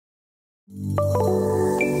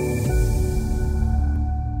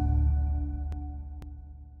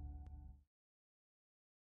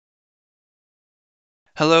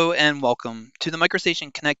Hello and welcome to the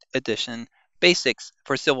MicroStation Connect Edition Basics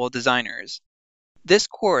for Civil Designers. This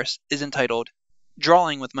course is entitled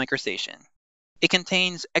Drawing with MicroStation. It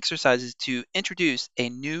contains exercises to introduce a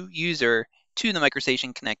new user to the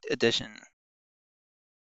MicroStation Connect Edition.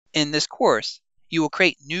 In this course, you will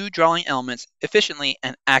create new drawing elements efficiently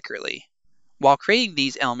and accurately. While creating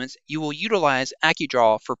these elements, you will utilize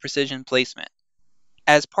AccuDraw for precision placement.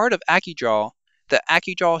 As part of AccuDraw, the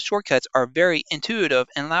AccuDraw shortcuts are very intuitive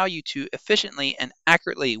and allow you to efficiently and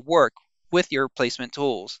accurately work with your placement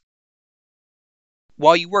tools.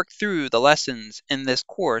 While you work through the lessons in this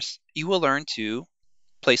course, you will learn to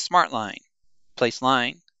place SmartLine, place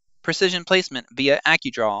line, precision placement via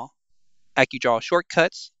AccuDraw, AccuDraw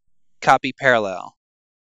shortcuts, copy parallel.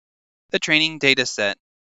 The training data set.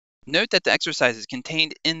 Note that the exercises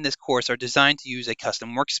contained in this course are designed to use a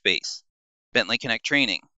custom workspace, Bentley Connect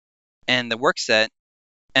Training, and the workset,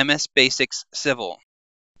 MS Basics Civil.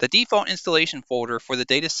 The default installation folder for the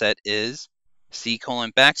dataset is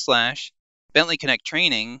C:\Bentley Connect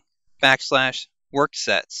Training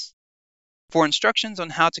 \worksets. For instructions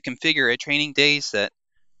on how to configure a training dataset,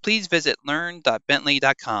 please visit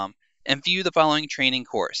learn.bentley.com and view the following training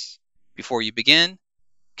course. Before you begin,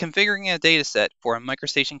 configuring a dataset for a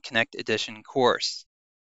MicroStation Connect Edition course.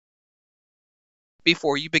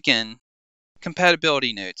 Before you begin,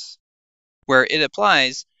 compatibility notes. Where it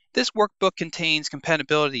applies, this workbook contains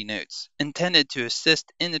compatibility notes intended to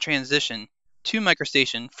assist in the transition to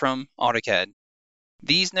MicroStation from AutoCAD.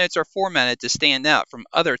 These notes are formatted to stand out from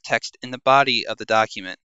other text in the body of the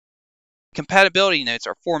document. Compatibility notes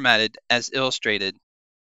are formatted as illustrated.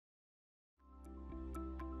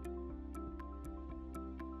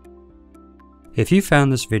 If you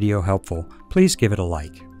found this video helpful, please give it a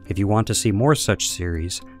like. If you want to see more such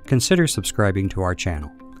series, consider subscribing to our channel.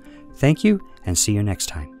 Thank you, and see you next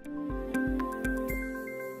time.